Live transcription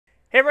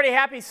Hey everybody,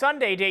 happy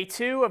Sunday, day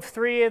 2 of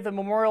 3 of the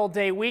Memorial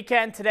Day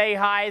weekend. Today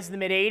highs in the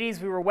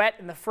mid-80s. We were wet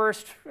in the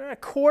first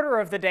quarter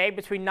of the day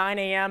between 9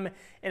 a.m.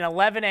 and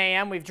 11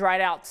 a.m. We've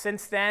dried out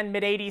since then.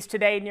 Mid-80s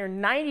today, near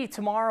 90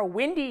 tomorrow,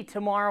 windy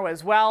tomorrow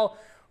as well.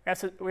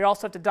 We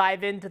also have to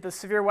dive into the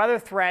severe weather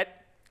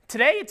threat.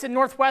 Today it's in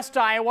northwest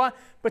Iowa,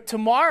 but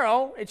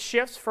tomorrow it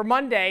shifts for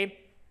Monday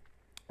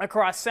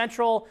across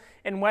central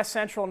and west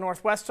central and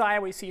northwest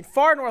Iowa. You see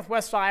far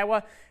northwest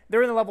Iowa,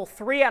 they're in the level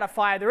 3 out of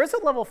 5. There is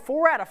a level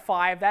 4 out of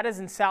 5. That is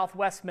in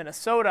southwest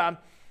Minnesota.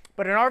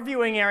 But in our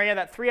viewing area,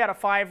 that 3 out of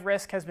 5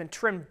 risk has been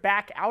trimmed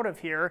back out of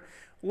here.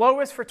 Low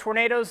risk for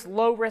tornadoes,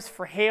 low risk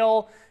for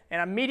hail,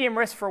 and a medium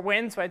risk for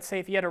winds. So I'd say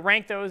if you had to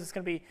rank those, it's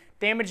going to be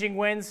damaging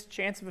winds,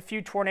 chance of a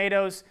few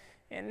tornadoes,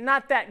 and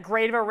not that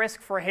great of a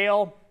risk for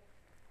hail.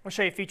 I'll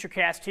show you a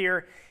futurecast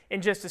here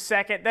in just a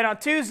second. Then on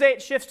Tuesday,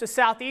 it shifts to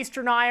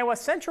southeastern Iowa.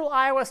 Central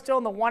Iowa still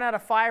in the 1 out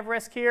of 5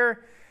 risk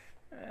here.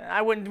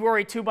 I wouldn't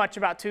worry too much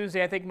about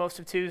Tuesday. I think most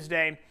of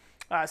Tuesday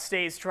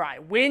stays dry.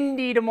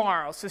 Windy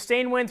tomorrow.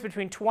 Sustained winds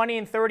between 20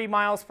 and 30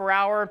 miles per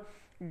hour.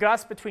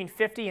 Gusts between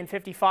 50 and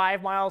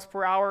 55 miles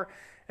per hour,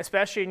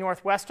 especially in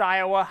northwest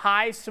Iowa.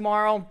 Highs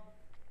tomorrow.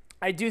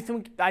 I do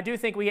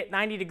think we hit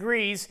 90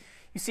 degrees.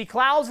 You see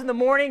clouds in the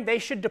morning. They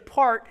should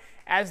depart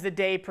as the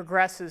day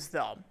progresses,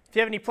 though. If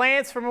you have any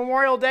plans for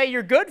Memorial Day,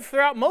 you're good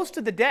throughout most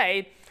of the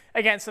day.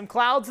 Again, some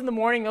clouds in the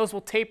morning. Those will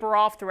taper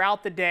off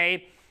throughout the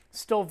day.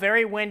 Still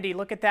very windy.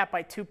 Look at that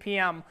by 2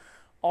 p.m.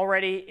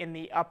 already in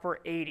the upper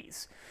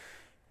 80s.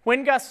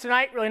 Wind gusts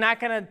tonight really not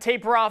going to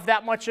taper off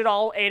that much at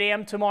all. 8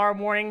 a.m. tomorrow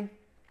morning.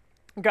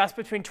 Gusts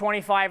between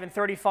 25 and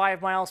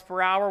 35 miles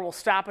per hour. We'll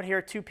stop it here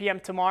at 2 p.m.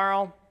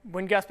 tomorrow.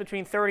 Wind gusts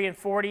between 30 and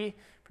 40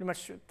 pretty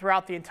much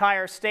throughout the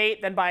entire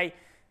state. Then by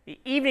the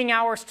evening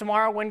hours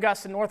tomorrow, wind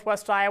gusts in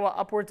northwest Iowa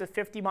upwards of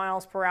 50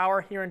 miles per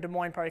hour. Here in Des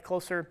Moines, probably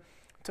closer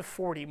to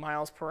 40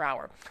 miles per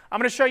hour. I'm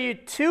going to show you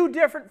 2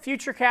 different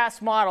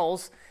futurecast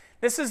models.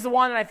 This is the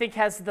one that I think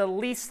has the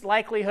least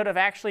likelihood of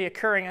actually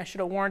occurring. I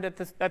should have warned at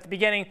the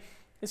beginning.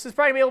 This is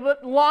probably going to be a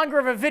little bit longer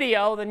of a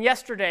video than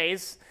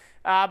yesterday's,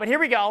 but here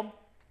we go.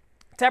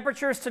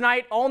 Temperatures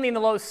tonight only in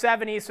the low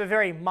 70s, so a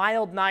very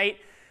mild night.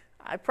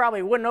 I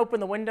probably wouldn't open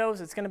the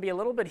windows. It's going to be a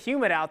little bit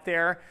humid out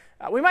there.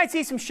 We might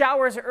see some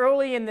showers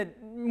early in the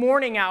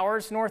morning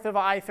hours north of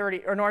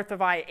I-30 or north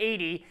of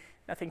I-80.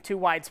 Nothing too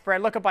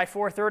widespread. Look up by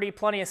 4:30,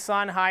 plenty of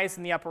sun, highs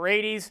in the upper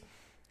 80s.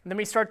 And then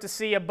we start to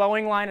see a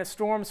Boeing line of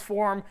storms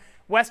form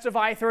west of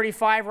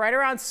I-35 right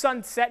around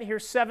sunset here,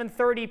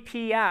 7:30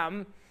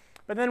 p.m.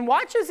 But then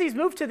watch as these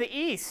move to the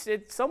east.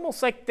 It's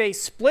almost like they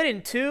split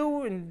in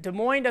two, and Des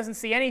Moines doesn't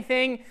see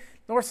anything.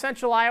 North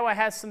central Iowa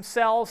has some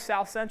cells.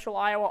 South central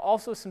Iowa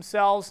also some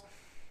cells.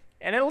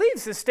 And it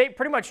leaves the state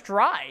pretty much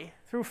dry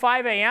through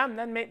 5 a.m.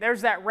 Then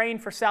there's that rain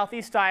for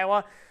southeast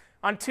Iowa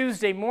on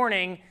Tuesday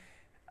morning.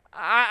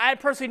 I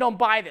personally don't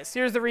buy this.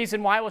 Here's the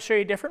reason why. We'll show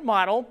you a different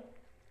model.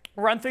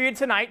 Run through you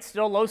tonight,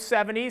 still low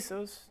 70s.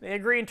 So they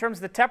agree in terms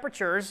of the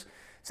temperatures.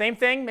 Same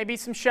thing, maybe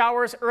some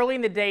showers early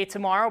in the day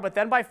tomorrow, but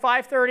then by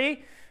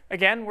 5:30,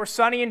 again, we're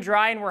sunny and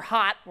dry and we're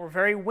hot. We're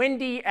very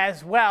windy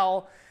as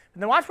well.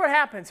 And then watch what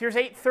happens. Here's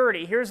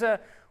 8:30. Here's what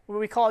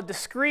we call a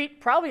discrete,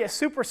 probably a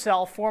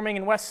supercell forming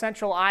in west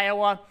central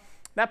Iowa.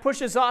 That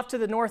pushes off to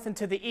the north and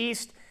to the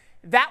east.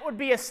 That would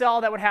be a cell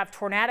that would have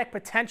tornadic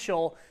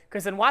potential,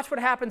 because then watch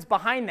what happens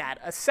behind that.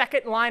 A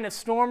second line of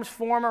storms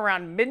form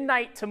around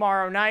midnight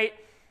tomorrow night.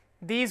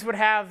 These would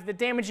have the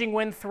damaging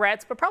wind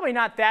threats, but probably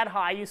not that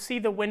high. You see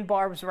the wind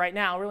barbs right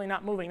now, really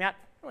not moving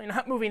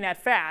that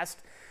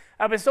fast,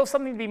 but still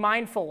something to be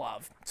mindful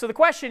of. So the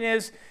question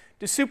is,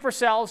 do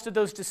supercells, do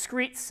those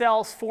discrete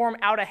cells form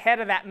out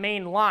ahead of that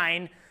main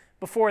line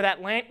before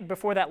that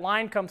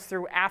line comes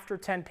through after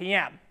 10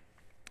 p.m.?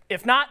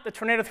 If not, the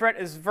tornado threat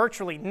is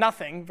virtually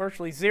nothing,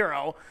 virtually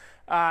zero,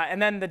 and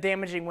then the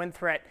damaging wind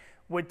threat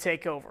would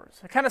take over.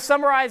 So kind of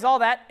summarize all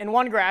that in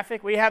one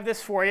graphic. We have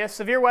this for you.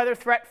 Severe weather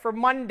threat for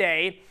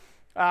Monday.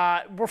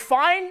 We're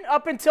fine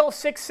up until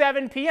 6,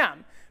 7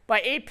 p.m.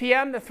 By 8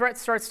 p.m., the threat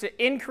starts to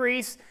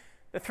increase.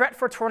 The threat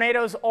for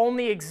tornadoes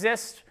only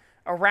exists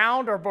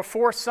around or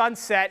before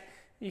sunset.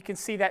 You can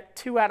see that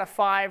 2 out of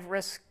 5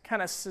 risk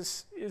kind of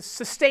is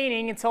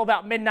sustaining until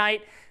about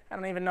midnight. I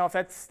don't even know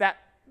if that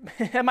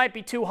might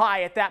be too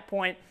high at that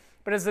point.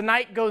 But as the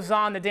night goes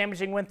on, the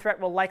damaging wind threat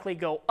will likely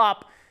go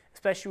up,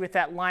 especially with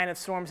that line of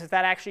storms. If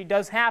that actually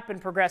does happen,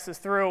 progresses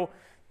through,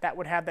 that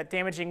would have that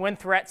damaging wind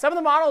threat. Some of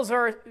the models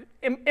are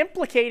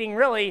implicating,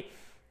 really,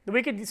 that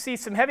we could see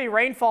some heavy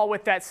rainfall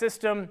with that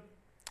system,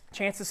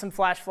 chances some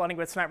flash flooding,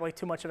 but it's not really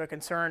too much of a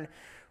concern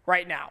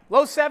right now.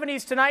 Low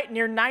 70s tonight,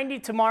 near 90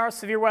 tomorrow.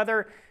 Severe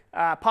weather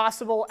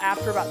possible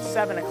after about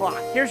 7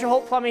 o'clock. Here's your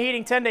Holt Plumbing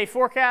Heating 10-day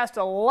forecast.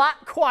 A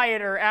lot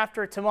quieter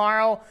after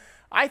tomorrow.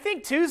 I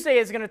think Tuesday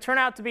is going to turn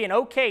out to be an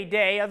okay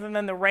day, other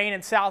than the rain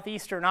in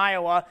southeastern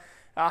Iowa.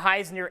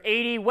 Highs near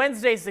 80.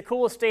 Wednesday's the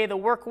coolest day of the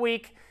work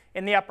week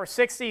in the upper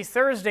 60s.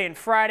 Thursday and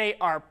Friday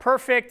are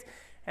perfect.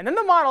 And then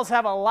the models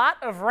have a lot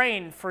of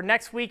rain for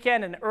next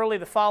weekend and early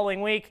the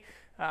following week.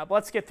 But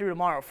let's get through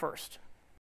tomorrow first.